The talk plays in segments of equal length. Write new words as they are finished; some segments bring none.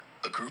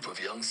group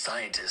of young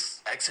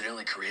scientists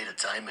accidentally create a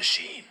time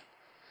machine.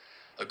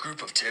 A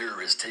group of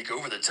terrorists take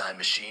over the time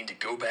machine to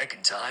go back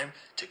in time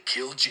to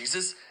kill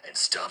Jesus and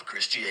stop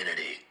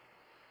Christianity.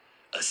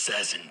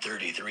 Assassin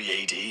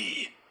 33 AD.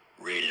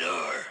 Rated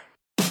R.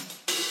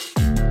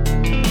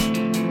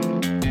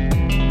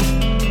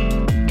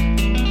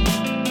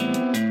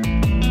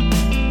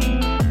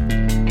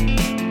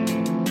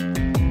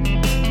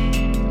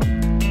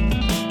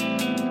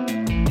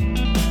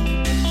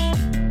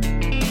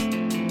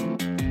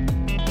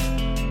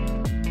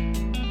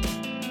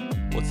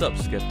 What's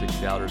up, skeptics,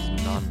 doubters,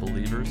 and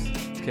non-believers?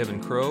 It's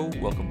Kevin Crow.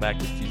 Welcome back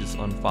to Jesus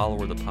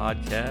Unfollower, the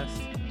podcast.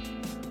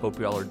 Hope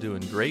y'all are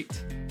doing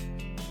great.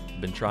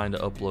 I've been trying to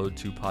upload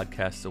 2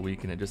 podcasts a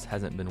week, and it just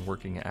hasn't been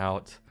working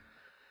out.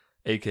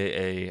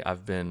 AKA,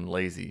 I've been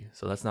lazy,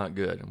 so that's not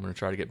good. I'm going to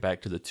try to get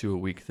back to the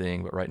 2-a-week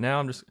thing, but right now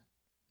I'm just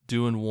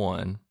doing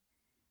 1.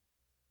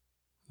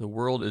 The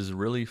world is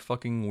really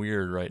fucking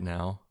weird right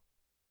now.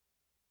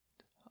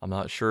 I'm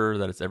not sure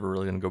that it's ever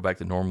really going to go back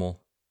to normal.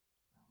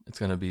 It's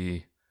going to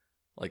be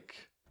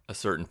like a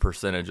certain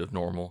percentage of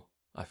normal.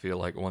 I feel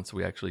like once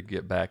we actually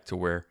get back to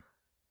where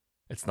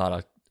it's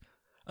not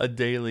a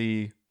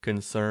daily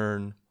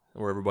concern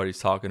where everybody's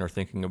talking or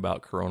thinking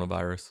about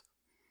coronavirus,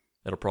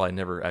 it'll probably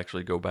never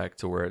actually go back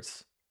to where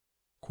it's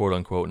quote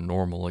unquote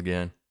normal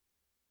again.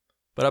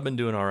 But I've been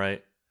doing all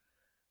right.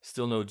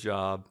 Still no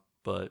job,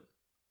 but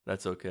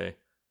that's okay.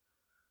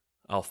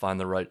 I'll find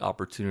the right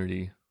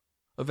opportunity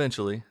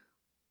eventually.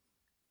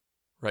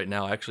 Right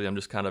now, actually, I'm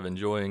just kind of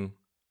enjoying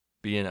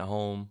being at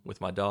home with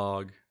my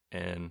dog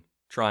and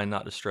trying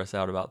not to stress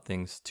out about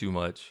things too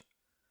much.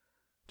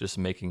 Just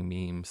making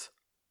memes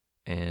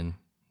and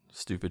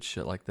stupid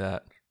shit like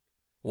that.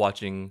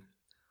 Watching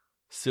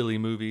silly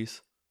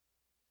movies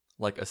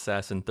like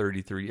Assassin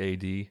 33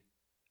 AD.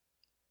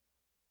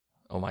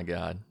 Oh my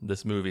God,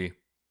 this movie,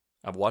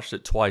 I've watched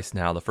it twice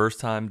now. The first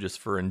time just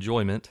for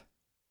enjoyment.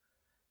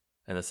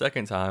 And the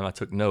second time I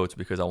took notes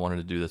because I wanted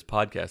to do this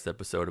podcast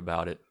episode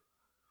about it.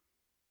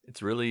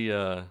 It's really,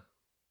 it's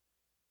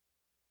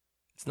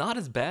not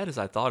as bad as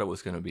I thought it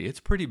was going to be.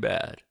 It's pretty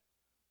bad.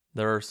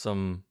 There are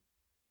some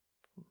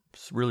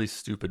really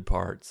stupid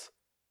parts,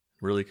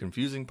 really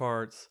confusing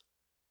parts,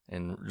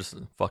 and just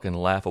fucking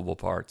laughable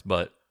parts.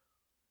 But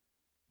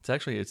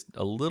it's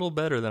a little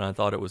better than I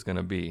thought it was going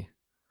to be.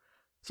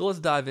 So let's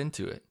dive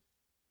into it.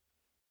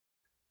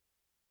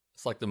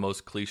 It's like the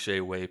most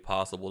cliche way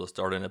possible to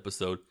start an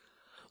episode.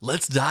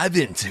 Let's dive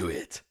into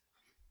it.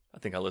 I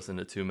think I listened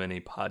to too many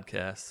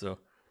podcasts, so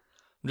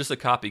I'm just a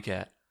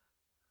copycat.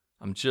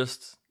 I'm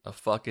just a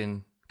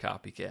fucking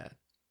copycat.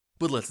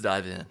 But let's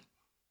dive in.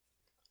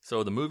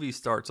 So the movie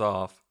starts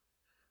off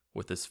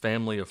with this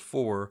family of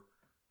 4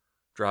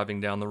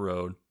 driving down the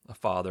road. A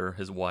father,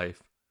 his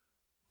wife,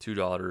 2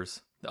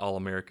 daughters, the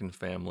all-American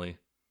family.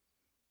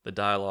 The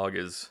dialogue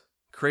is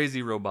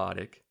crazy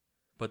robotic.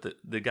 But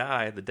the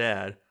guy, the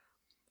dad,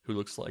 who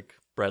looks like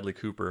Bradley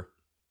Cooper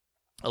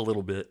a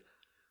little bit,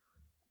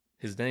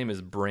 his name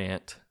is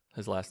Brandt.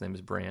 His last name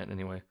is Brandt,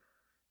 anyway,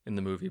 in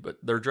the movie. But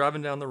they're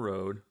driving down the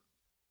road.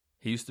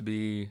 He used to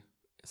be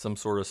some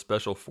sort of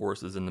special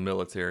forces in the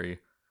military,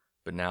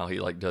 but now he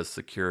does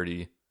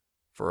security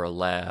for a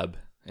lab,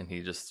 and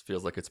he just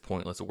feels like it's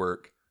pointless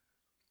work.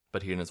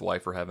 But he and his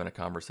wife are having a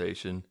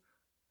conversation,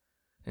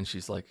 and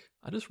she's like,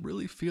 I just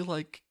really feel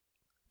like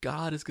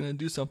God is going to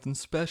do something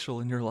special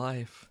in your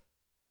life.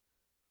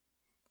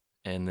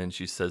 And then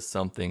she says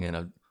something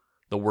in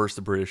the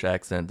worst British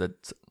accent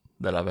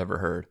that I've ever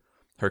heard.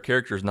 Her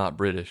character's not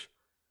British,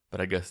 but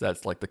I guess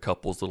that's like the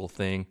couple's little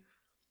thing.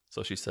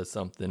 So she says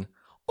something,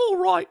 all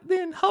right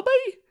then, hubby.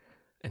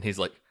 And he's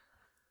like,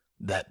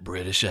 that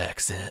British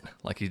accent.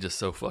 Like he's just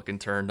so fucking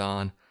turned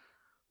on.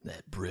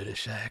 That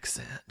British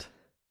accent.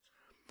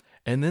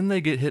 And then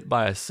they get hit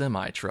by a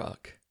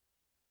semi-truck.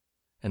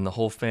 And the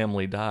whole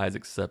family dies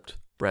except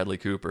Bradley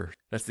Cooper.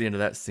 That's the end of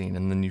that scene.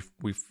 And then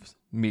we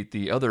meet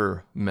the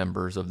other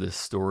members of this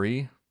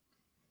story.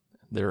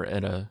 They're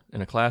in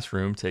a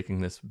classroom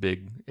taking this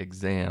big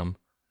exam.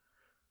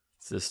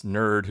 It's this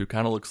nerd who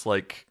kind of looks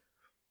like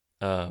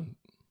a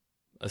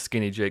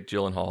skinny Jake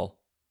Gyllenhaal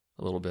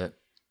a little bit.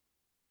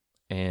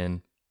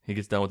 And he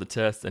gets done with the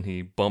test and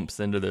he bumps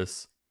into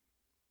this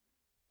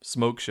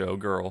smoke show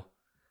girl.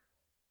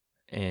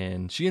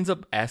 And she ends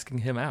up asking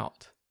him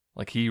out.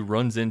 Like he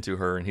runs into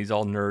her and he's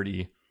all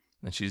nerdy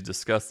and she's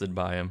disgusted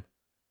by him.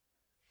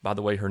 By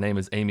the way, her name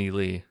is Amy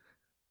Lee.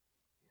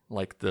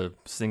 Like the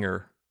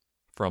singer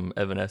from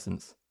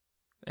Evanescence,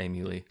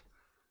 Amy Lee.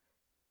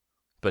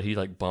 But he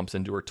bumps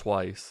into her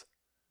twice.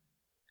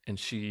 And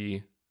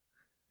she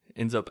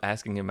ends up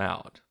asking him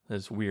out.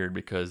 It's weird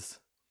because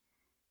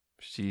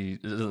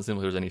it doesn't seem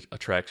like there's any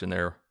attraction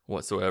there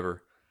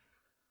whatsoever.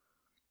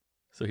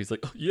 So he's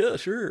like, oh, yeah,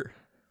 sure.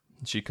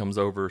 And she comes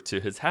over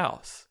to his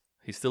house.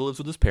 He still lives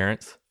with his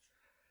parents.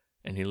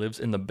 And he lives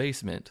in the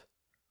basement.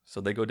 So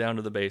they go down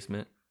to the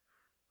basement.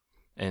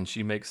 And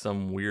she makes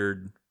some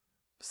weird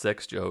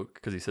sex joke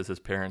because he says his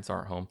parents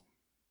aren't home.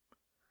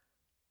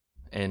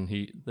 And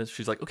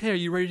she's like, okay, are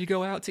you ready to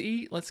go out to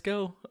eat? Let's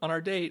go on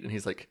our date. And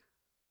he's like,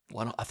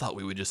 I thought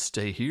we would just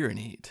stay here and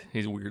eat.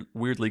 He's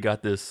weirdly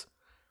got this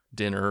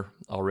dinner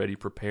already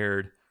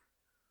prepared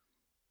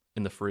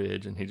in the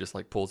fridge, and he just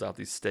like pulls out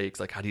these steaks.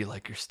 Like, how do you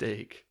like your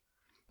steak?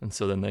 And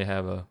so then they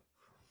have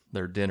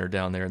their dinner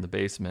down there in the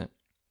basement.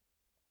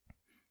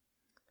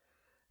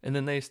 And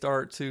then they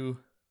start to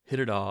hit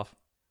it off.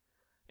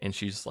 And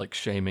she's like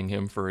shaming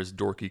him for his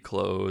dorky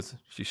clothes.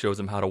 She shows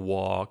him how to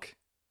walk,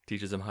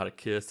 teaches him how to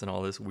kiss, and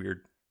all this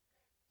weird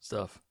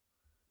stuff.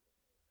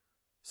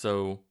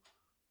 So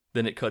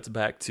then it cuts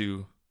back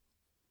to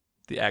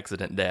the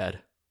accident dad,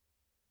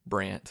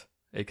 Brant,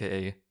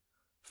 aka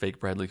fake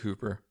Bradley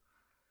Cooper.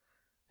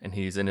 And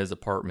he's in his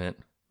apartment,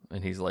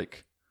 and he's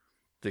like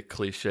the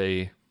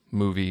cliche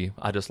movie,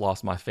 I just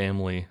lost my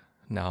family,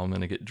 now I'm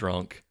gonna get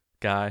drunk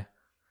guy.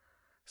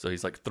 So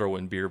he's like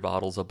throwing beer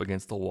bottles up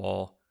against the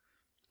wall.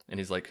 And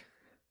he's like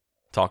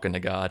talking to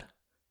God.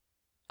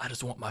 I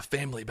just want my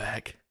family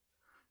back.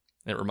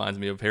 It reminds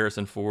me of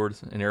Harrison Ford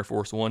in Air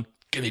Force One.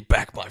 Give me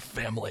back my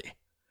family.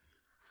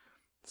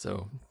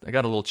 So I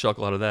got a little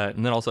chuckle out of that.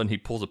 And then all of a sudden he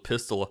pulls a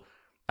pistol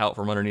out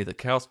from underneath a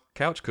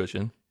couch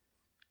cushion.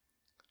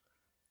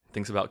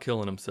 Thinks about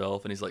killing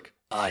himself. And he's like,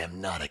 I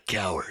am not a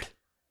coward.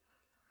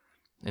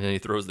 And then he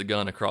throws the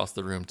gun across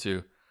the room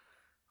too.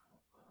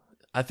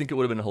 I think it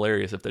would have been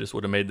hilarious if they just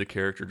would have made the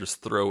character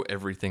just throw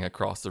everything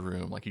across the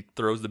room. Like, he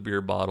throws the beer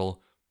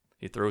bottle,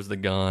 he throws the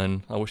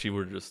gun. I wish he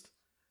would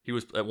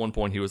have at one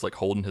point, he was like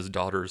holding his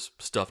daughter's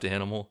stuffed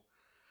animal.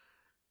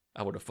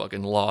 I would have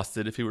fucking lost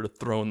it if he would have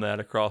thrown that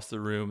across the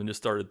room and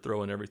just started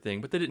throwing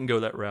everything. But they didn't go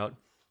that route.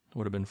 It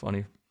would have been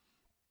funny.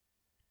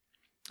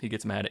 He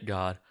gets mad at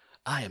God.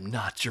 I am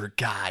not your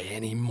guy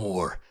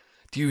anymore.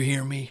 Do you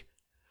hear me?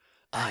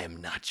 I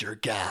am not your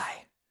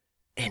guy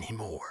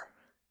anymore.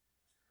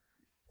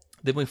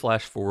 Then we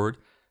flash forward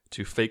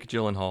to fake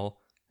Gyllenhaal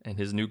and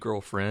his new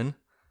girlfriend.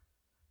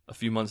 A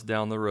few months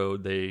down the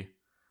road, they,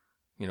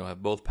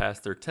 have both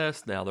passed their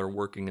test. Now they're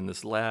working in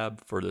this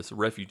lab for this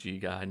refugee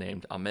guy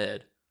named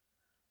Ahmed.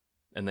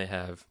 And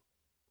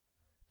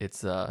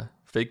it's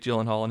fake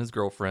Gyllenhaal and his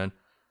girlfriend.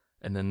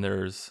 And then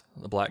there's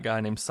a black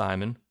guy named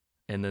Simon.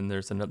 And then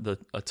there's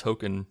a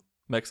token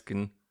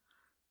Mexican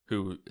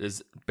who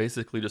is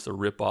basically just a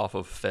ripoff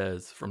of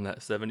Fez from that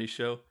 70s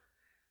show.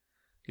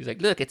 He's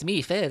like, look, it's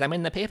me, Fez. I'm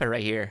in the paper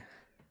right here.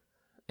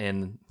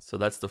 And so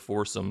that's the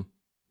foursome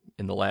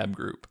in the lab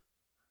group.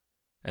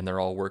 And they're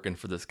all working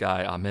for this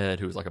guy, Ahmed,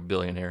 who's like a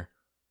billionaire.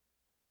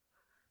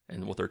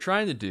 And what they're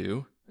trying to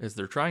do is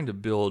they're trying to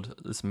build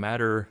this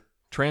matter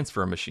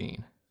transfer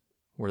machine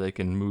where they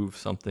can move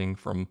something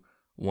from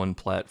one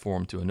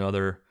platform to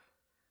another.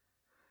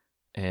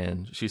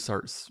 And she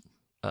starts,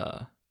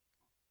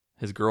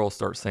 his girl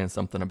starts saying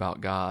something about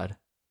God.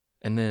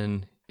 And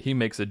then he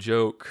makes a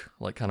joke,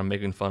 like kind of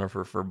making fun of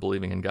her for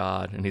believing in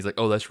God. And he's like,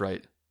 oh, that's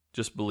right.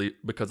 Just believe,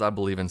 because I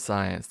believe in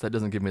science. That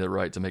doesn't give me the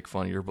right to make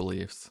fun of your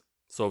beliefs.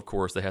 So, of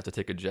course, they have to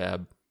take a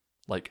jab.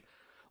 Like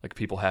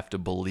people have to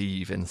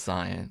believe in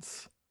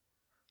science.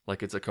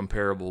 Like it's a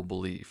comparable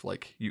belief.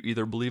 Like you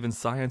either believe in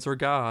science or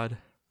God.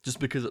 Just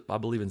because I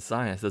believe in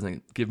science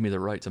doesn't give me the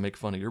right to make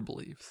fun of your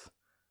beliefs.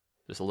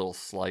 Just a little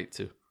slight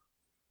to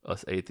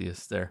us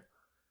atheists there.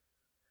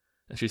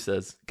 And she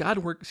says,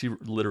 she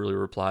literally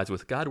replies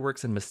with, God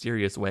works in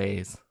mysterious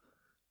ways.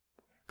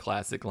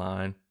 Classic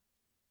line.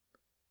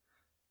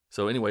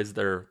 So anyways,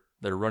 they're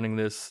running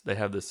this. They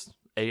have this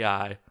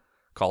AI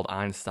called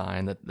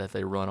Einstein that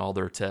they run all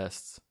their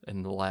tests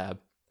in the lab.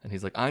 And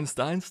he's like,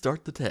 Einstein,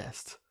 start the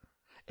test.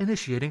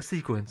 Initiating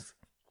sequence.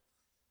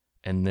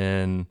 And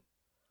then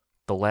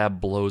the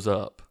lab blows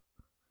up.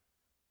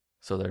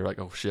 So they're like,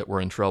 oh shit, we're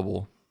in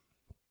trouble.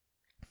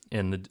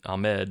 And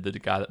Ahmed,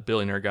 the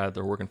billionaire guy that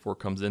they're working for,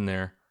 comes in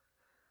there.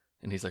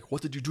 And he's like,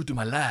 what did you do to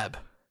my lab?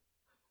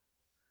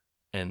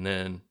 And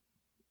then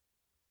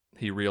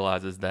he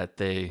realizes that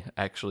it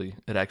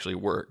actually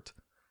worked.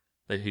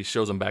 He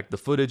shows them back the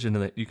footage, and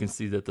then you can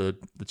see that the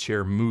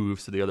chair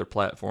moves to the other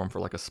platform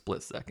for like a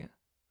split second.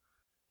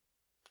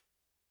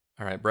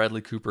 All right,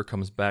 Bradley Cooper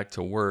comes back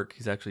to work.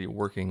 He's actually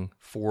working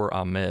for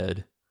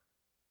Ahmed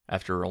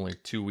after only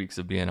 2 weeks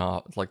of being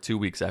off, like 2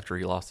 weeks after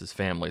he lost his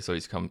family. So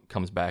he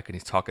comes back and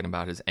he's talking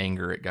about his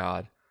anger at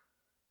God.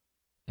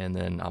 And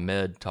then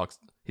Ahmed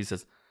he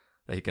says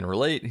that he can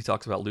relate. He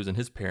talks about losing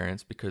his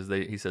parents because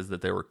he says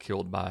that they were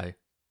killed by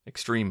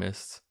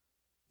extremists,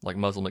 like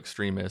Muslim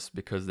extremists,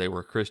 because they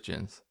were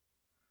Christians.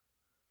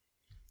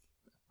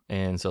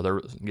 And so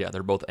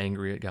they're both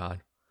angry at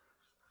God.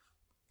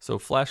 So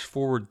flash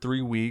forward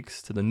 3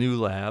 weeks to the new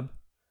lab.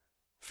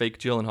 Fake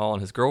Gyllenhaal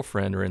and his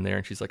girlfriend are in there,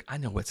 and she's like, I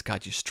know what's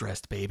got you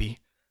stressed,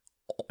 baby.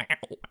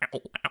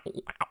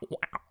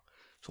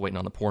 Just waiting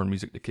on the porn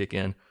music to kick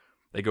in.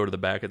 They go to the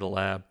back of the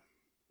lab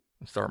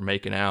and start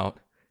making out.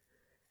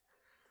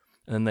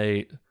 And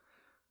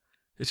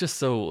it's just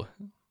so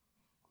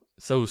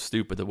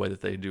stupid the way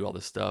that they do all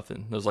this stuff.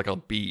 And there's like a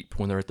beep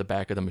when they're at the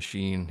back of the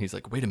machine. He's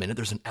like, wait a minute,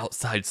 there's an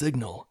outside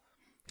signal.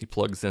 He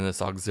plugs in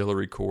this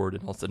auxiliary cord,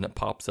 and all of a sudden it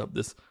pops up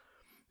this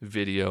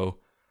video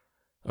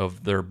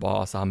of their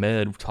boss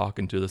Ahmed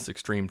talking to this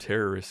extreme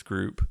terrorist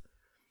group.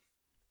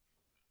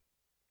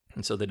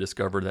 And so they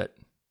discover that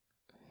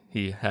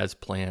he has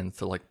plans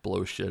to like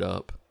blow shit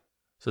up.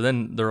 So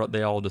then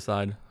they all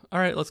decide, all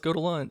right, let's go to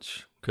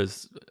lunch.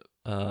 Because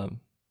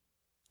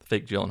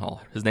fake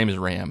Gyllenhaal, his name is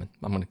Ram.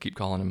 I'm going to keep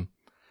calling him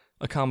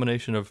a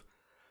combination of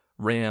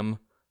Ram,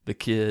 the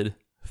kid,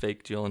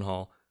 fake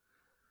Gyllenhaal.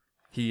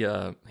 He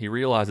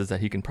realizes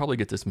that he can probably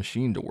get this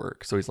machine to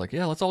work. So he's like,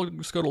 yeah, let's all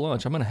just go to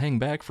lunch. I'm going to hang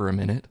back for a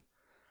minute.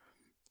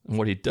 And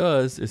what he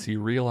does is he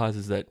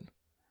realizes that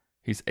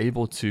he's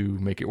able to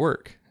make it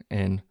work.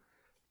 And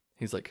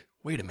he's like,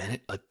 wait a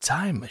minute, a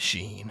time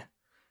machine.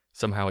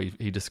 Somehow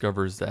he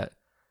discovers that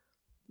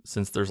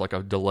since there's like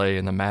a delay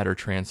in the matter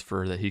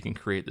transfer, that he can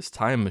create this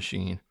time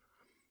machine.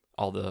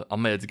 All the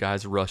Ahmed's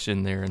guys rush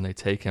in there and they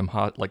take him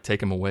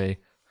away.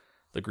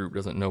 The group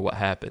doesn't know what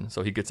happened,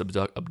 so he gets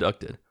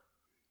abducted.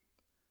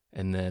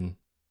 And then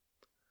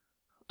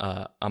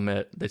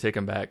Ahmed, they take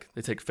him back.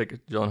 They take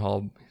fake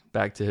Gyllenhaal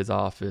back to his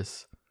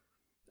office,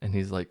 and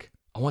he's like,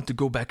 I want to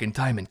go back in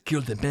time and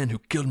kill the men who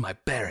killed my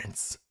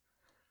parents.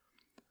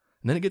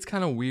 And then it gets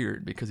kind of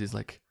weird because he's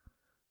like,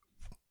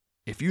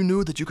 if you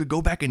knew that you could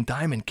go back in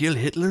time and kill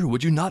Hitler,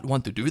 would you not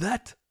want to do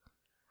that?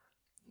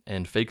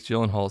 And fake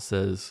Gyllenhaal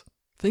says,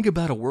 think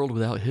about a world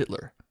without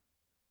Hitler.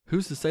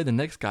 Who's to say the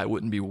next guy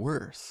wouldn't be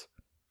worse?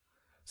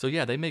 So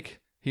yeah,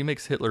 he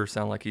makes Hitler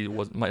sound like he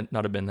might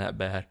not have been that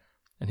bad,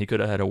 and he could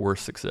have had a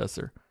worse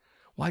successor.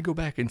 Why go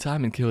back in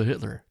time and kill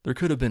Hitler? There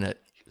could have been a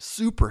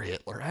super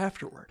Hitler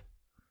afterward.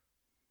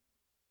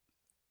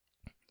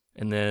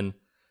 And then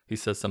he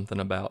says something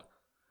about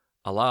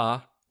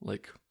Allah,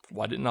 like,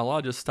 why didn't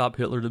Allah just stop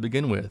Hitler to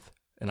begin with?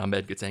 And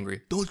Ahmed gets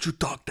angry. Don't you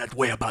talk that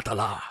way about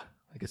Allah.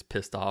 He gets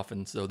pissed off,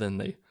 and so then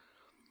they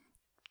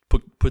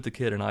put the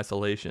kid in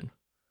isolation.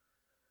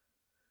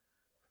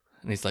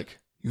 And he's like,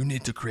 you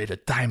need to create a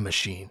time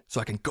machine so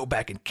I can go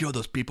back and kill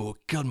those people who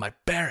killed my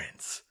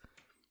parents.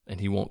 And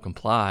he won't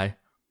comply.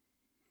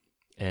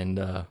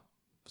 And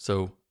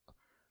so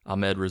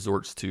Ahmed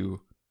resorts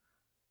to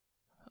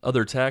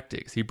other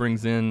tactics. He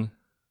brings in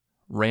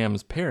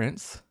Ram's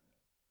parents,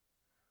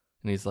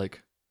 and he's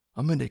like,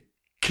 I'm going to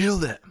kill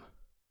them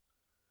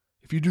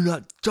if you do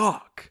not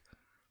talk.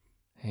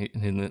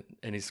 And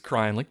he's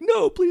crying like,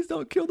 no, please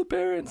don't kill the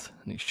parents.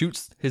 And he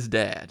shoots his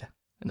dad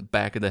in the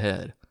back of the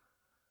head.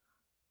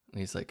 And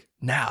he's like,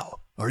 now,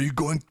 are you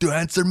going to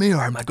answer me,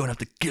 or am I going to have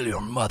to kill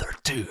your mother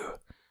too?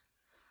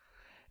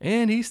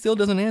 And he still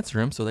doesn't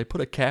answer him, so they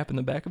put a cap in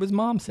the back of his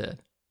mom's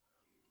head.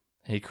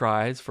 He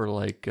cries for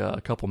like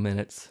a couple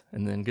minutes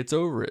and then gets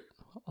over it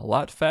a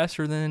lot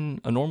faster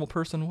than a normal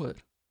person would.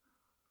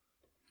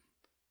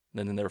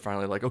 And then they're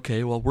finally like,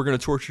 okay, well, we're going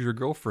to torture your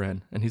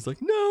girlfriend. And he's like,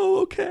 no,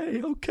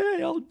 okay,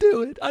 I'll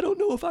do it. I don't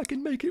know if I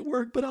can make it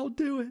work, but I'll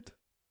do it.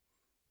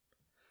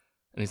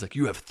 And he's like,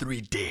 you have 3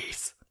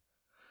 days.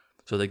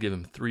 So they give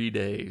him 3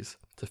 days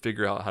to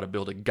figure out how to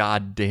build a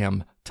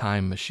goddamn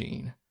time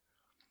machine.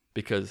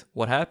 Because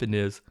what happened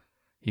is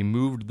he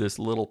moved this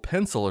little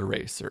pencil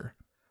eraser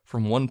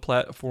from one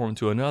platform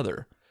to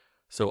another.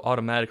 So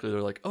automatically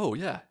they're like, oh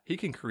yeah, he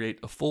can create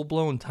a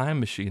full-blown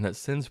time machine that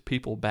sends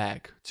people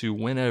back to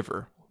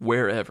whenever,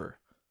 wherever.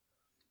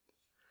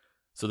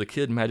 So the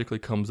kid magically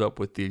comes up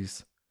with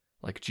these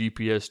like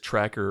GPS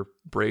tracker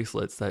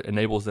bracelets that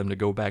enables them to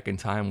go back in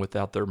time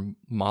without their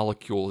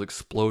molecules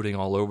exploding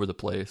all over the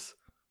place.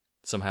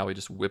 Somehow he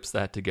just whips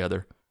that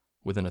together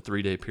within a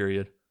 3-day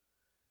period.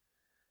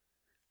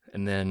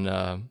 And then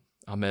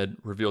Ahmed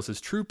reveals his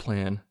true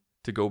plan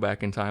to go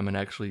back in time and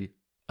actually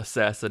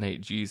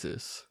assassinate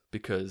Jesus,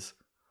 because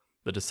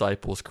the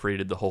disciples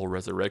created the whole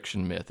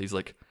resurrection myth. He's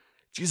like,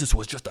 Jesus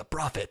was just a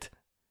prophet.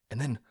 And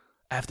then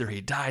after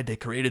he died, they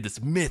created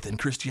this myth and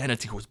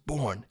Christianity was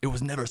born. It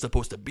was never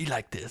supposed to be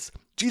like this.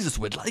 Jesus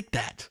would like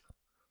that.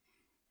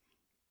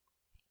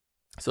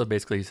 So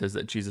basically he says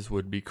that Jesus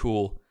would be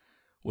cool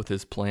with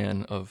his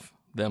plan of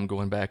them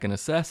going back and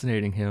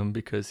assassinating him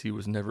because he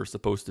was never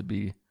supposed to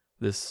be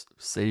this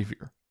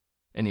savior.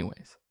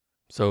 Anyways,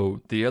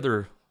 so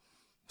the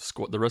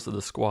rest of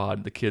the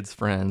squad, the kid's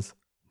friends,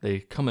 they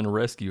come and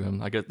rescue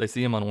him. I guess they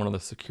see him on one of the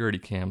security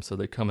cams, so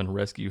they come and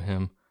rescue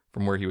him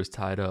from where he was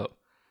tied up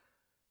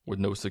with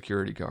no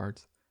security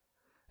guards.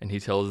 And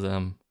he tells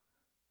them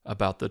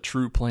about the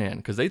true plan,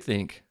 because they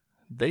think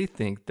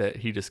that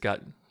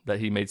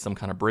he made some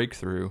kind of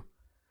breakthrough.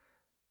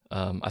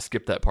 I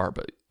skipped that part,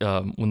 but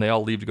when they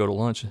all leave to go to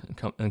lunch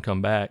and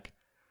come back,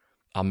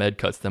 Ahmed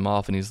cuts them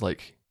off and he's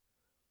like,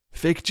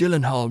 fake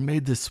Gyllenhaal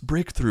made this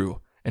breakthrough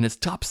and it's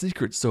top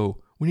secret,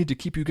 so we need to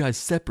keep you guys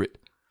separate.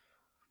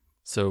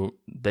 So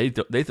they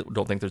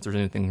don't think that there's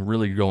anything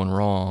really going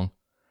wrong.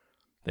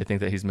 They think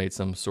that he's made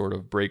some sort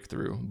of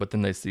breakthrough, but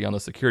then they see on the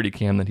security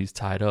cam that he's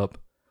tied up.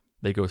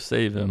 They go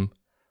save him,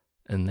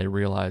 and they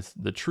realize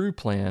the true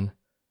plan,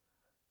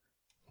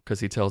 because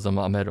he tells them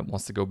Ahmed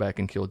wants to go back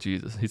and kill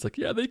Jesus. He's like,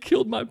 yeah, they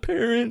killed my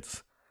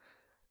parents.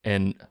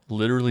 And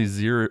literally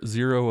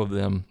zero of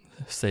them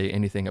say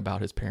anything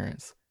about his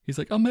parents. He's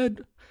like,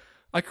 Ahmed,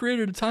 I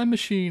created a time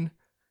machine,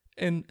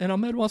 and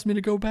Ahmed wants me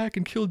to go back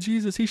and kill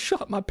Jesus. He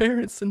shot my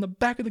parents in the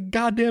back of the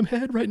goddamn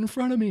head right in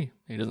front of me.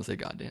 He doesn't say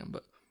goddamn,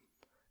 but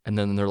And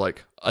then they're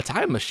like, a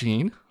time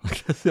machine?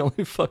 Like, that's the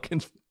only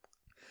fucking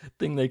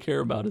thing they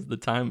care about is the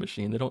time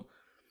machine. They don't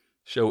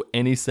show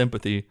any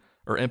sympathy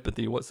or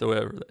empathy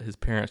whatsoever that his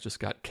parents just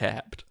got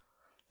capped.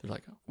 They're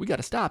like, we got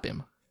to stop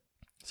him.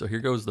 So here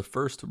goes the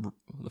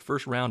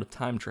first round of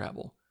time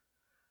travel.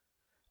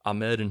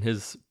 Ahmed and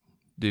his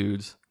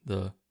dudes,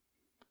 the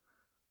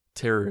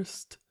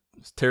terrorist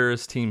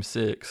Team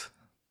 6,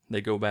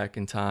 they go back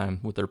in time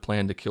with their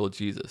plan to kill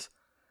Jesus.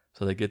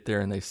 So they get there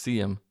and they see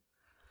him.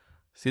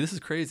 See, this is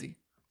crazy.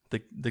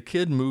 The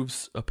kid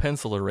moves a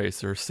pencil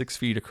eraser 6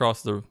 feet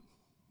across to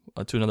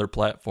another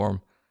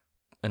platform,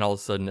 and all of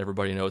a sudden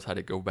everybody knows how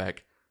to go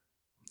back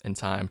in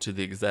time to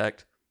the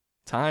exact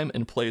time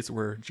and place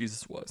where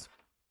Jesus was.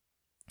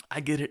 I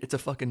get it, it's a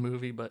fucking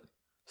movie, but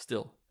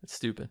still, it's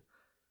stupid.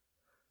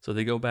 So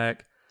they go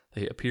back,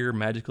 they appear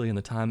magically in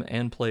the time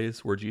and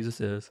place where Jesus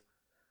is,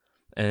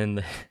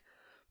 and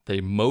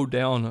they mow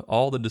down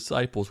all the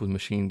disciples with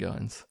machine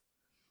guns.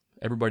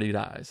 Everybody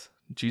dies.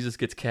 Jesus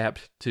gets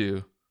capped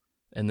too,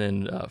 and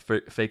then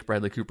fake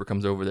Bradley Cooper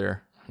comes over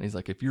there, and he's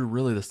like, if you're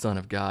really the Son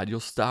of God, you'll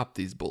stop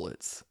these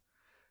bullets.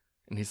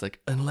 And he's like,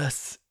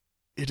 unless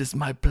it is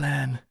my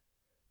plan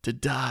to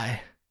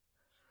die.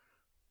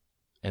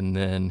 And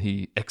then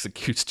he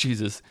executes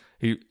Jesus.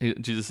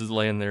 Jesus is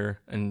laying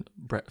there, and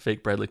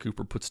fake Bradley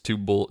Cooper puts two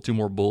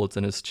more bullets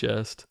in his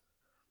chest.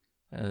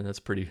 And that's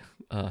pretty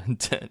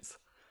intense.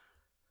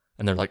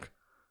 And they're like,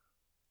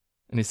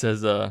 and he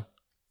says,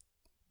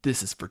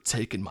 this is for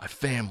taking my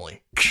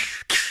family.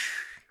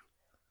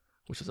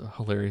 Which is a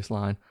hilarious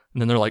line.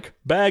 And then they're like,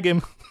 bag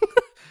him.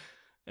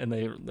 And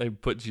they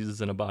put Jesus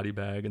in a body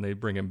bag, and they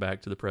bring him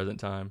back to the present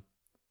time.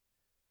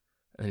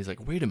 And he's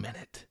like, wait a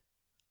minute.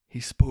 He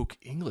spoke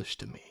English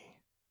to me.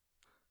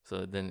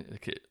 So then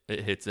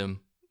it hits him,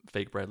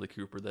 fake Bradley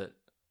Cooper, that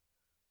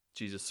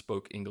Jesus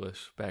spoke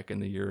English back in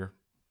the year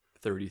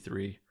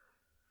 33.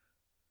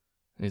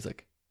 And he's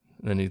like,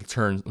 and then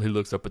he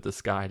looks up at the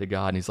sky to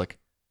God, and he's like,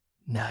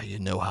 now you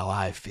know how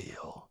I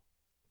feel.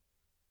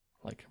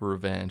 Like,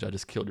 revenge, I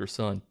just killed your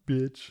son,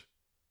 bitch.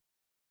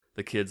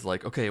 The kid's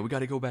like, okay, we got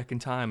to go back in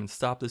time and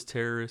stop this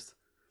terrorist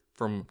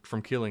from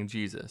killing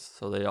Jesus.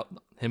 So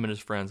him and his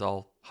friends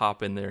all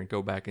hop in there and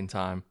go back in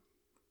time.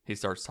 He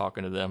starts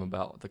talking to them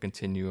about the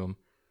continuum,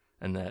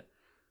 and that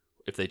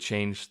if they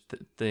change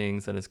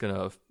things, then it's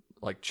gonna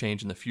like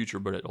change in the future,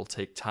 but it'll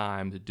take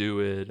time to do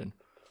it. And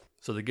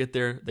so they get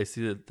there, they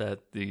see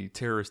that the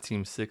terrorist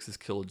Team 6 has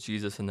killed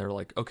Jesus, and they're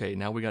like, okay,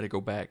 now we got to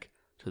go back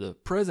to the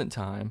present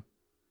time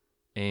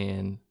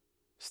and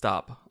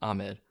stop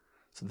Ahmed.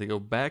 So they go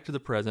back to the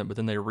present, but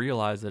then they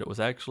realize that it was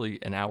actually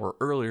an hour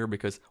earlier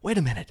because, wait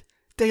a minute,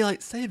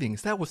 daylight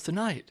savings, that was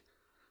tonight.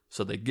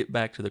 So they get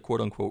back to the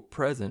quote-unquote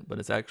present, but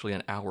it's actually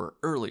an hour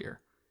earlier.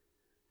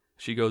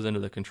 She goes into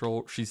the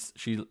control,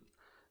 she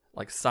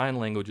like sign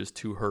languages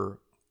to her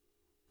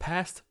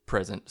past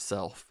present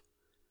self.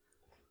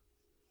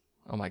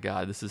 Oh my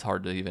God, this is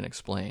hard to even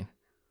explain.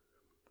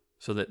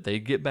 So that they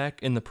get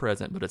back in the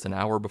present, but it's an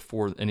hour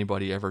before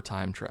anybody ever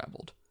time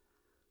traveled.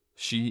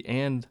 She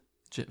and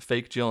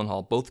fake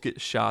Gyllenhaal both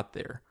get shot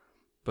there,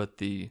 but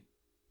the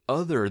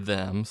other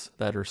thems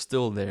that are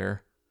still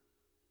there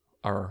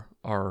are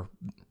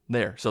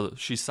there. So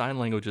she sign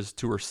languages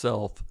to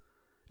herself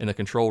in the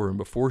control room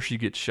before she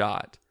gets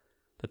shot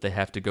that they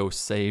have to go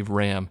save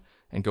Ram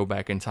and go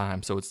back in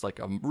time. So it's like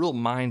a real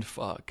mind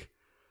fuck.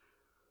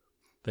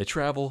 They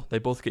travel, they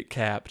both get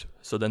capped,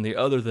 so then the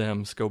other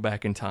thems go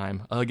back in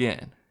time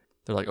again.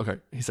 They're like, okay,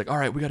 he's like, all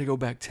right, we got to go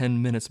back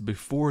 10 minutes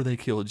before they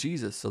kill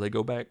Jesus. So they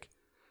go back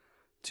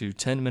to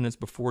 10 minutes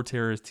before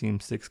terrorist Team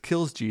 6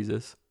 kills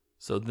Jesus.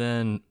 So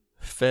then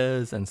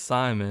Fez and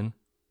Simon,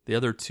 the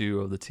other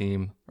two of the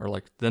team, are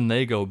like, then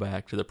they go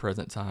back to the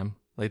present time.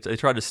 They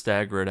try to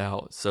stagger it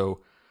out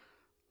so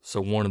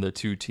one of the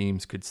two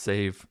teams could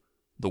save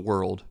the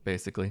world,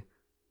 basically.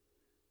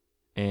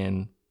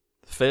 And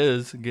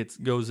Fez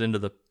goes into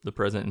the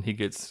present, and he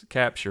gets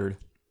captured.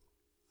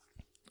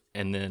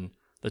 And then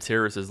the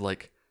terrorist is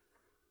like,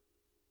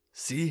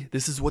 see,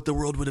 this is what the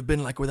world would have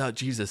been like without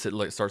Jesus. It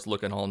like starts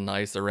looking all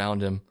nice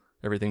around him.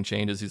 Everything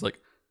changes. He's like,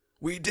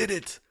 we did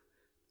it.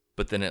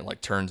 But then it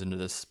like turns into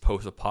this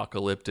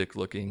post-apocalyptic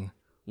looking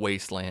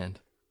wasteland.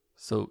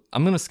 So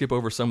I'm going to skip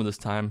over some of this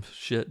time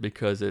shit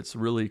because it's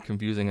really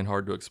confusing and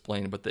hard to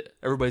explain. But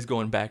everybody's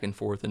going back and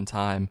forth in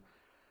time.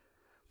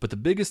 But the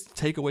biggest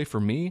takeaway for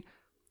me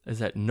is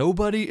that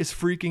nobody is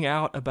freaking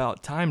out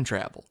about time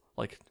travel.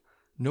 Like,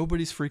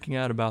 nobody's freaking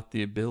out about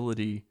the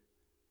ability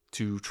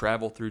to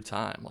travel through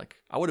time. Like,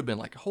 I would have been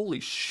like, holy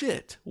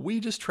shit, we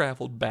just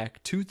traveled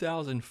back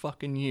 2,000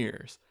 fucking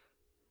years.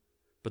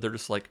 But they're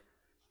just like,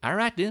 all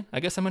right then,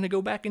 I guess I'm going to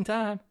go back in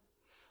time.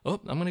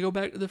 Oh, I'm going to go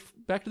back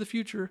to the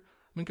future.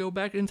 I'm going to go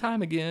back in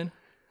time again.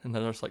 And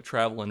they're just like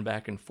traveling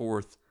back and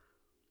forth.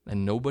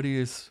 And nobody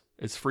is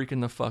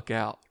freaking the fuck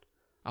out.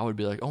 I would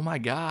be like, oh my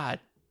God.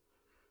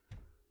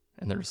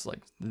 And they're just like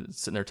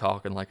sitting there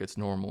talking like it's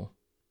normal.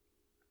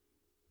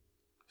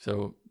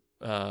 So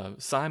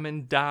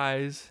Simon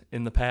dies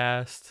in the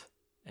past,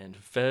 and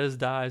Fez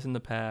dies in the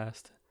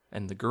past,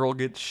 and the girl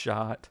gets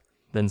shot.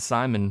 then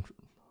Simon,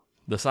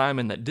 the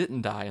Simon that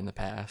didn't die in the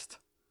past,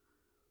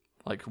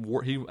 like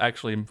he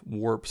actually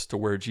warps to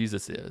where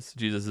Jesus is.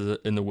 Jesus is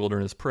in the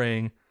wilderness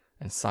praying,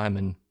 and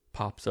Simon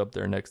pops up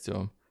there next to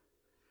him.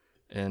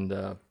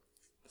 And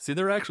see,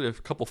 there are actually a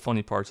couple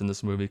funny parts in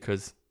this movie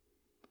because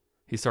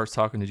he starts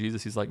talking to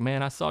Jesus. He's like,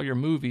 "Man, I saw your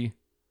movie,"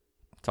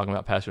 talking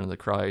about Passion of the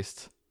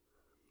Christ.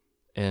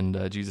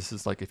 And Jesus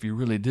is like, "If you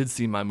really did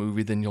see my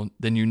movie,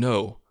 then you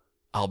know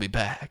I'll be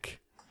back."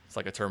 It's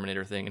like a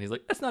Terminator thing. And he's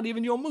like, "That's not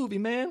even your movie,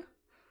 man."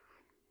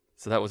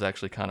 So that was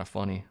actually kind of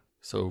funny.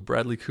 So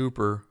Bradley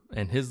Cooper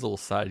and his little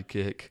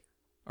sidekick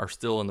are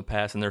still in the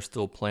past, and they're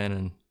still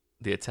planning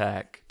the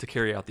attack, to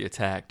carry out the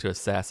attack to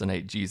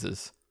assassinate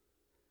Jesus.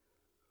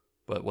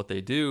 But what they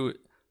do,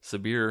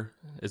 Sabir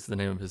is the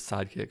name of his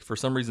sidekick. For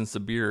some reason,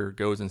 Sabir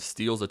goes and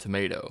steals a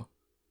tomato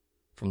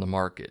from the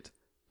market.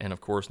 And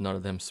of course, none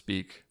of them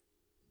speak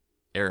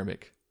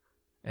Aramaic.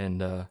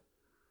 And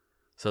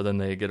so then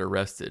they get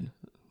arrested.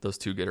 Those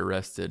two get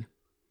arrested.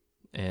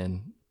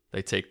 And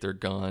they take their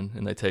gun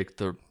and they take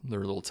their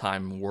little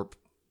time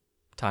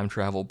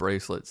travel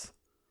bracelets.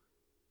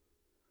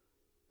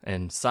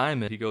 And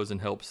Simon, he goes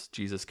and helps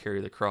Jesus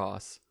carry the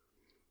cross.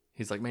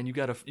 He's like, "Man, you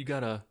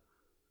gotta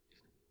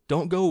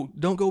don't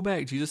go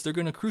back, Jesus. They're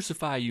gonna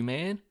crucify you,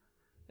 man."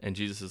 And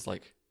Jesus is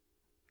like,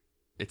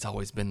 "It's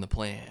always been the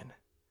plan."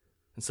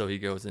 And so he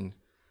goes and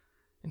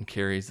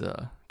carries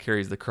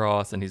the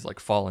cross, and he's like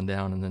falling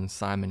down, and then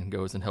Simon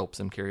goes and helps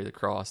him carry the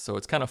cross. So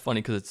it's kind of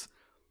funny because it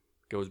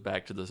goes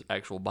back to the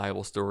actual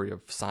Bible story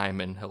of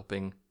Simon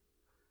helping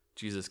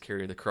Jesus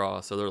carry the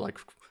cross. So they're like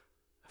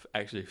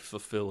actually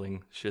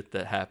fulfilling shit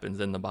that happens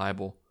in the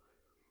Bible.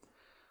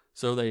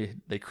 So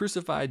they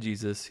crucify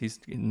Jesus. He's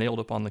nailed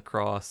up on the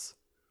cross,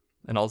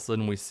 and all of a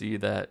sudden we see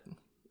that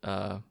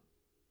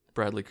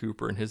Bradley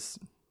Cooper and his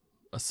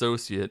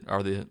associate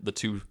are the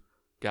two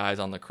guys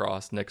on the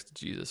cross next to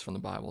Jesus from the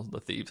Bible,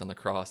 the thieves on the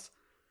cross.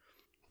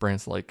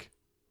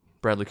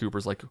 Bradley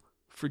Cooper's like,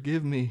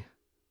 "Forgive me,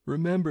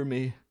 remember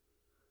me."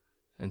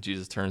 And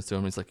Jesus turns to him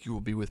and he's like, "You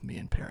will be with me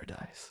in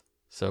paradise."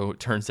 So it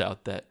turns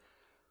out that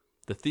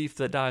the thief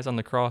that dies on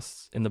the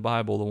cross in the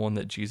Bible, the one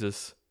that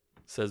Jesus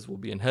says will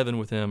be in heaven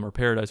with him or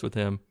paradise with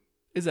him,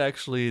 is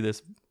actually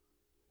this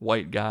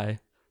white guy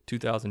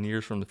 2,000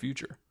 years from the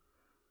future.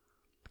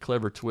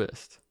 Clever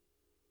twist.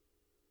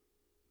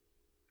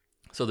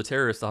 So the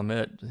terrorist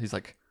Ahmed, he's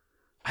like,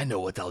 "I know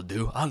what I'll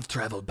do. I'll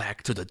travel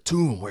back to the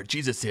tomb where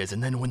Jesus is,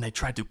 and then when they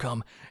try to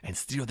come and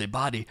steal the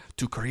body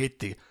to create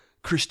the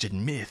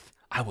Christian myth,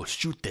 I will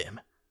shoot them."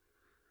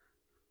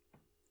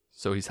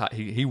 So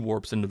he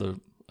warps into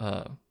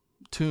the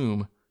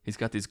tomb. He's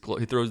got he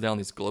throws down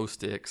these glow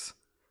sticks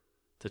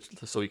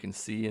so he can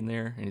see in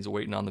there, and he's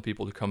waiting on the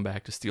people to come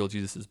back to steal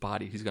Jesus'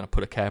 body. He's gonna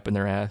put a cap in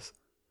their ass,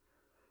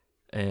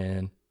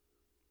 and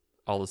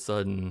all of a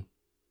sudden,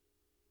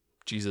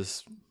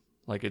 Jesus,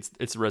 like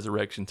it's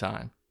resurrection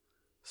time.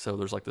 So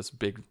there's like this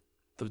big,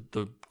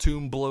 the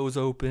tomb blows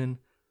open,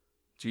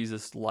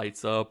 Jesus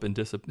lights up, and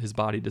his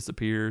body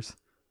disappears.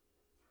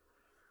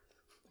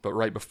 But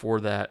right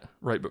before that,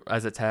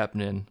 as it's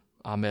happening,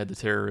 Ahmed the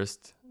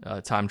terrorist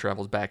time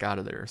travels back out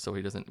of there so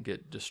he doesn't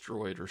get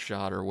destroyed or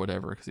shot or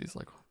whatever, because he's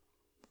like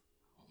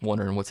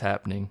wondering what's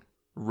happening.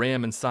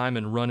 Ram and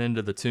Simon run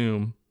into the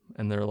tomb,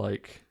 and they're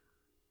like,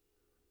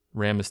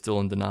 Ram is still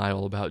in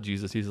denial about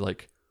Jesus. He's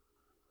like,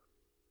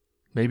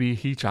 maybe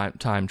he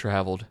time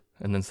traveled.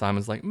 And then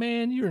Simon's like,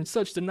 "Man, you're in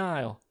such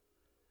denial.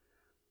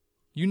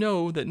 You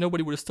know that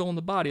nobody would have stolen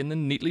the body," and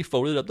then neatly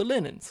folded up the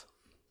linens.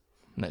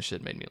 And that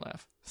shit made me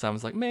laugh.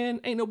 Simon's like,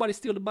 "Man, ain't nobody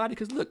steal the body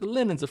because look, the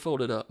linens are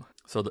folded up."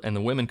 So and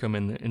the women come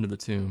into the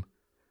tomb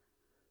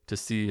to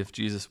see if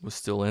Jesus was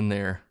still in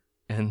there,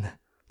 and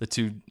the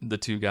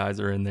two guys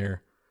are in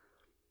there.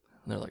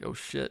 And they're like, "Oh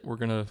shit, we're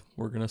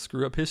gonna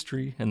screw up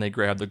history," and they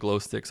grab the glow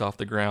sticks off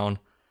the ground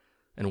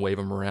and wave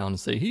them around and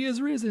say, "He is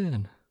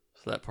risen."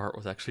 So that part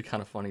was actually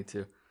kind of funny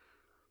too.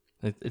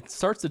 It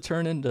starts to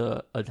turn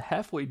into a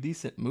halfway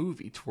decent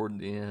movie toward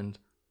the end.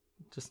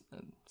 Just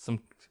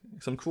some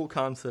cool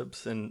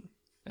concepts and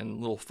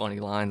little funny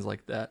lines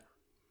like that.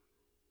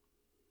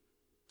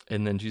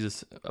 And then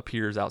Jesus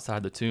appears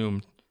outside the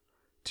tomb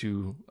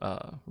to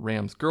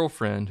Ram's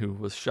girlfriend, who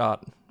was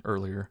shot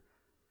earlier,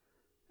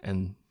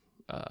 and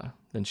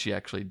then she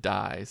actually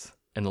dies.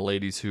 And the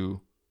ladies who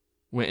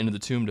went into the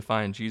tomb to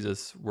find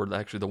Jesus were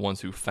actually the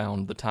ones who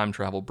found the time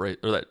travel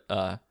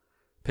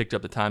picked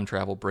up the time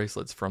travel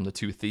bracelets from the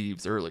two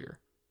thieves earlier.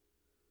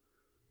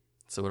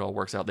 So it all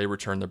works out. They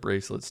return the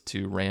bracelets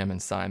to Ram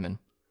and Simon.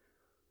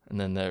 And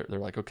then they're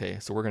like, "Okay,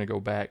 so we're going to go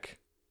back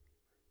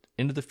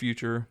into the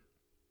future."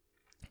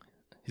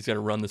 He's got to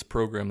run this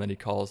program that he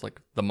calls like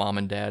the mom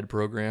and dad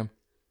program.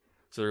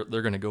 So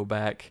they're going to go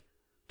back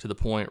to the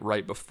point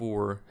right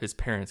before his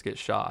parents get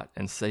shot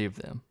and save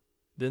them.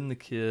 Then the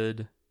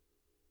kid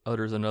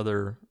utters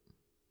another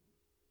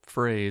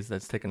phrase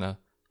that's taking a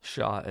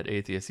shot at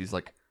atheists. He's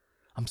like,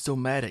 "I'm so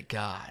mad at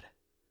God.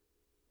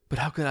 But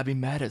how could I be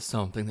mad at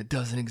something that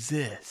doesn't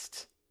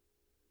exist?"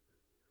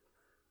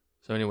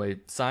 So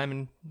anyway,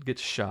 Simon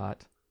gets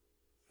shot.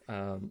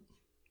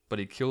 but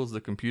he kills the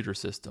computer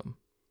system.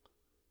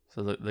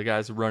 So the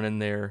guy's running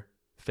there,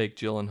 fake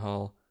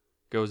Gyllenhaal,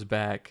 goes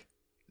back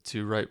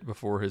to right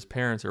before his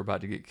parents are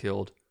about to get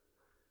killed,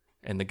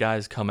 and the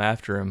guys come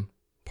after him.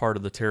 Part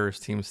of the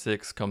terrorist Team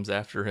 6 comes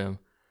after him,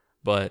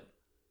 but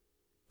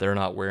they're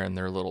not wearing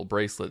their little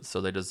bracelets,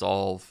 so they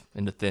dissolve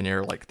into thin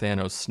air like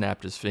Thanos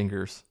snapped his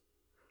fingers.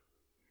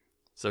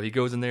 So he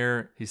goes in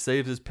there, he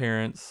saves his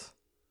parents,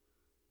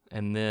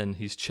 and then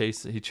he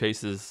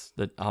chases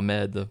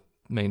Ahmed, the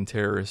main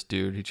terrorist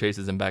dude. He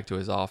chases him back to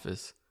his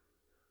office.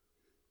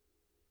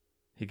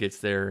 He gets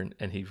there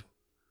and he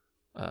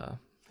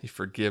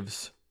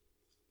forgives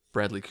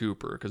Bradley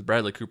Cooper, because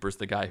Bradley Cooper's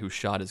the guy who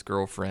shot his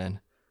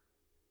girlfriend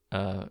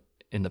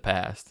in the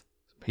past.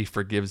 He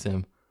forgives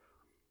him,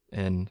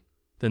 and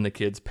then the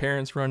kid's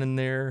parents run in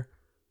there,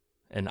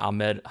 and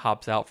Ahmed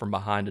hops out from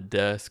behind a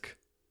desk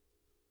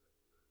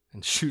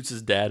and shoots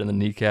his dad in the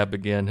kneecap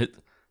again.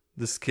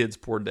 This kid's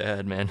poor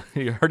dad, man.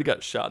 He already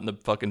got shot in the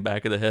fucking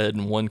back of the head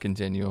in one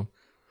continuum.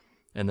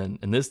 And then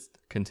in this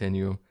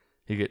continuum,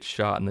 he gets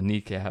shot in the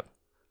kneecap.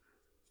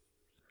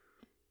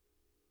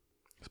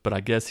 But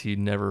I guess he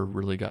never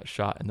really got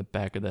shot in the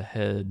back of the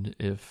head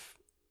if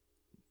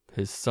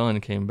his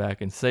son came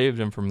back and saved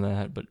him from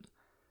that. But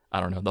I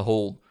don't know. The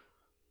whole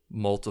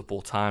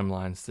multiple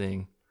timelines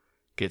thing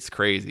gets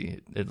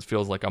crazy. It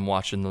feels like I'm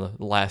watching the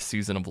last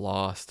season of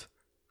Lost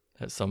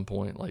at some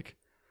point. Like,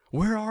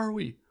 where are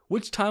we?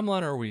 Which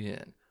timeline are we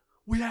in?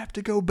 We have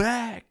to go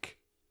back.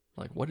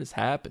 Like, what is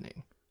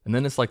happening? And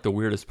then it's like the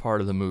weirdest part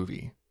of the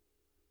movie.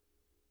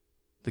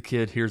 The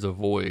kid hears a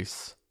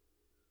voice,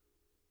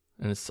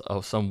 and it's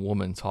some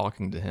woman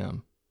talking to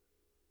him.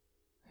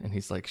 And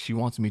he's like, she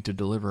wants me to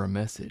deliver a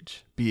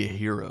message. Be a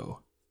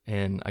hero.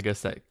 And I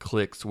guess that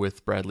clicks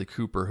with Bradley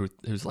Cooper,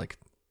 who's like,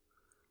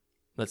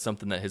 that's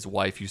something that his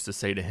wife used to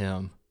say to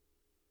him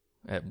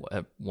at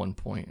one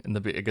point.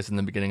 I guess in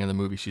the beginning of the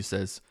movie, she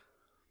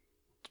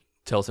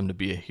tells him to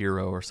be a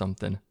hero or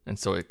something. And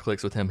so it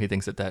clicks with him. He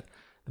thinks that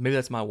maybe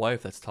that's my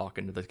wife that's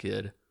talking to the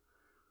kid.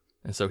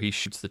 And so he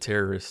shoots the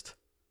terrorist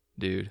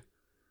dude.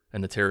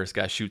 And the terrorist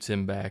guy shoots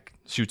him back,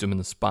 shoots him in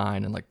the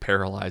spine and like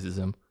paralyzes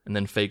him. And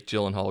then fake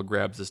Gyllenhaal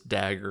grabs this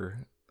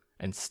dagger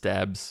and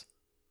stabs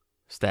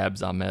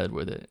Ahmed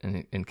with it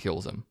and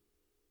kills him.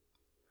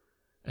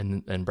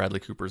 And Bradley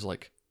Cooper's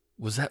like,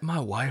 was that my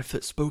wife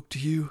that spoke to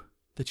you,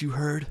 that you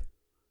heard?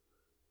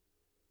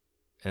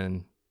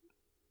 And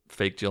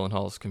fake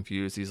Gyllenhaal's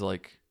confused. He's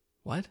like,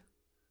 what?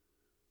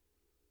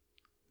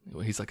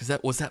 He's like,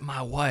 was that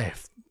my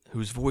wife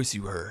whose voice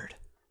you heard?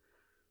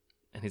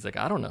 And he's like,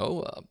 I don't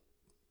know,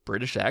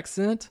 British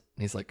accent?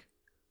 And he's like,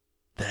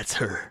 that's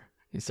her.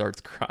 He starts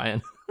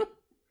crying.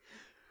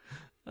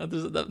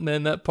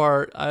 That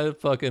part, I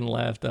fucking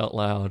laughed out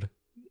loud.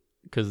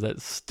 Because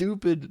that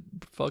stupid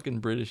fucking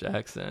British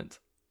accent.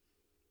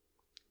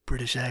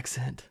 British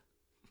accent.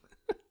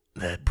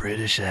 That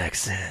British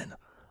accent.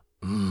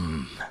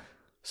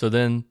 So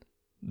then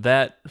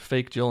that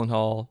fake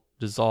Gyllenhaal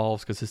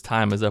dissolves because his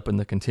time is up in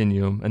the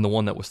continuum. And the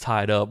one that was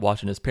tied up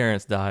watching his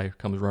parents die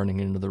comes running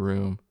into the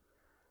room.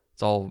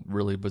 It's all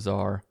really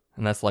bizarre.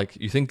 And that's like,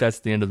 you think that's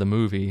the end of the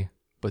movie,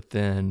 but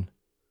then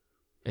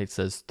it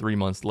says 3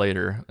 months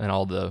later, and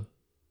all the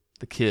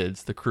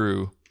kids, the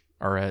crew,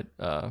 are at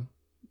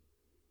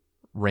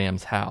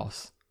Ram's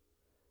house.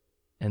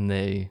 And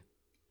they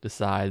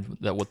decide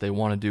that what they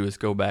want to do is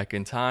go back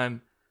in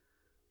time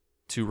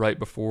to right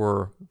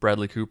before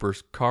Bradley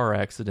Cooper's car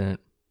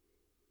accident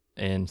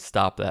and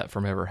stop that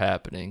from ever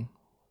happening.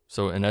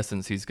 So in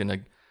essence, he's going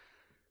to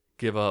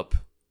give up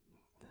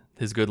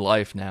his good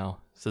life now.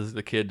 So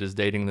the kid is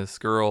dating this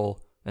girl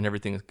and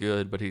everything is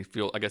good, but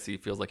I guess he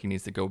feels like he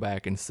needs to go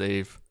back and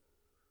save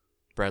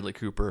Bradley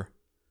Cooper.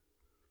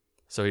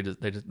 So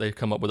they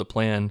come up with a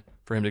plan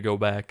for him to go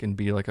back and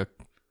be like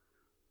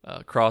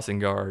a crossing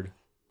guard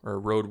or a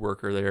road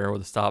worker there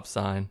with a stop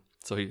sign.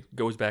 So he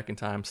goes back in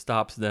time,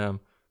 stops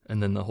them,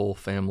 and then the whole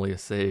family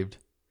is saved.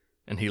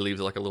 And he leaves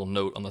like a little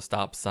note on the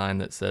stop sign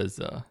that says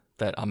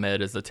that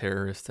Ahmed is the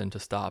terrorist and to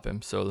stop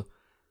him. So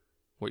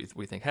what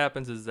we think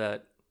happens is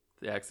that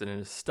the accident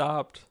is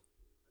stopped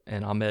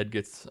and Ahmed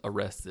gets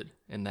arrested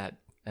in that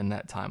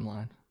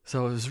timeline.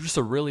 So it was just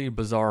a really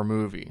bizarre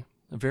movie.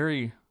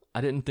 I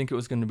didn't think it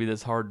was going to be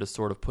this hard to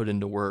sort of put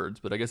into words,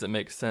 but I guess it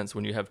makes sense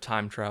when you have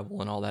time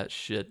travel and all that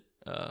shit,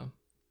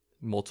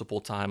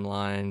 multiple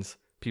timelines,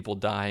 people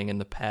dying in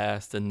the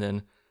past,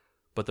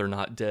 but they're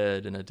not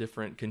dead in a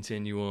different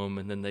continuum,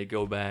 and then they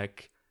go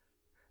back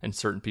and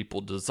certain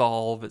people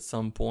dissolve at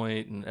some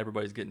point and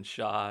everybody's getting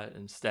shot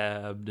and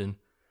stabbed, and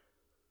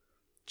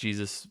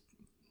Jesus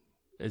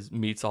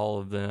meets all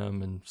of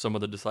them, and some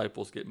of the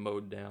disciples get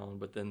mowed down,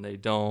 but then they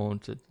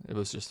don't. It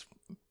was just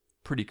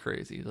pretty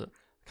crazy.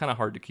 Kind of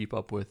hard to keep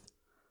up with.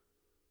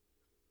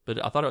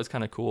 But I thought it was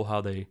kind of cool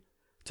how they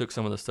took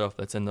some of the stuff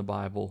that's in the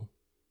Bible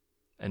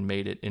and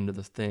made it into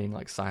this thing,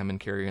 like Simon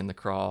carrying the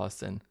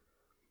cross, and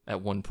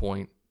at one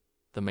point,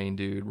 the main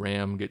dude,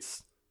 Ram,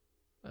 gets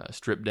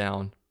stripped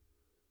down.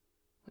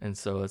 And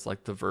so it's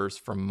like the verse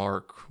from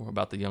Mark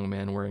about the young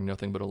man wearing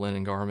nothing but a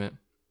linen garment.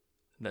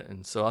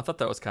 And so I thought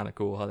that was kind of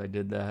cool how they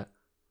did that.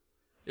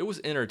 It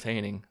was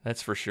entertaining,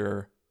 that's for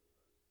sure.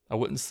 I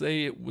wouldn't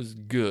say it was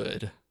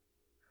good.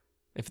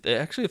 If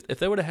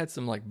they would have had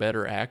some like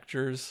better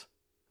actors,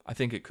 I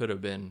think it could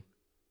have been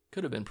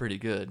pretty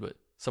good, but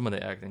some of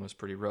the acting was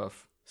pretty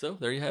rough. So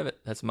there you have it.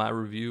 That's my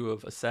review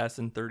of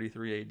Assassin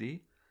 33 AD.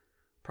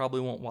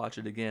 Probably won't watch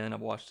it again.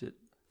 I've watched it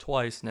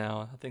twice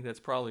now. I think that's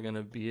probably going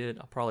to be it.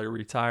 I'll probably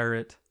retire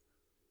it.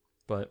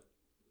 But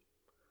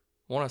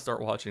I want to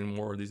start watching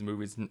more of these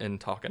movies and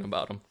talking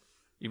about them.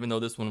 Even though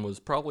this one was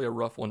probably a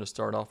rough one to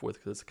start off with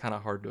because it's kind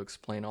of hard to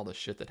explain all the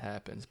shit that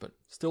happens, but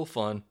still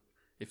fun.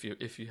 If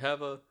you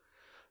have a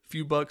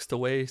few bucks to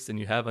waste and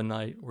you have a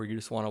night where you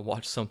just want to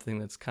watch something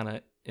that's kind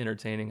of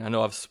entertaining. I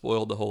know I've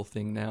spoiled the whole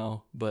thing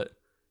now, but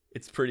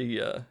it's pretty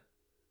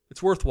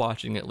it's worth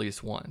watching at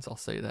least once, I'll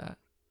say that.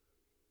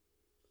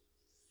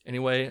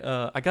 Anyway,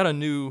 I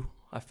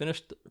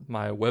finished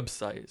my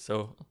website,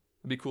 so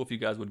it'd be cool if you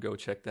guys would go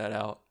check that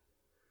out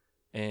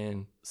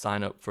and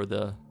sign up for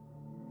the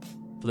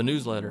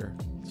newsletter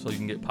so you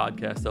can get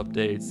podcast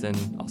updates,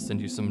 and I'll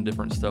send you some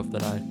different stuff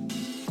that I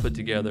put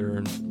together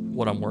and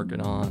what I'm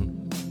working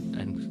on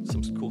and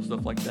some cool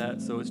stuff like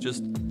that. So it's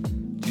just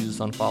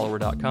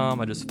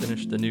JesusUnfollower.com. I just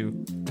finished the new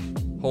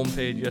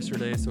homepage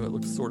yesterday, so it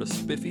looks sort of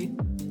spiffy,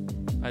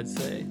 I'd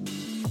say.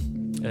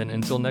 And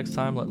until next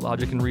time, let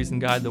logic and reason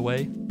guide the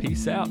way.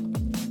 Peace out.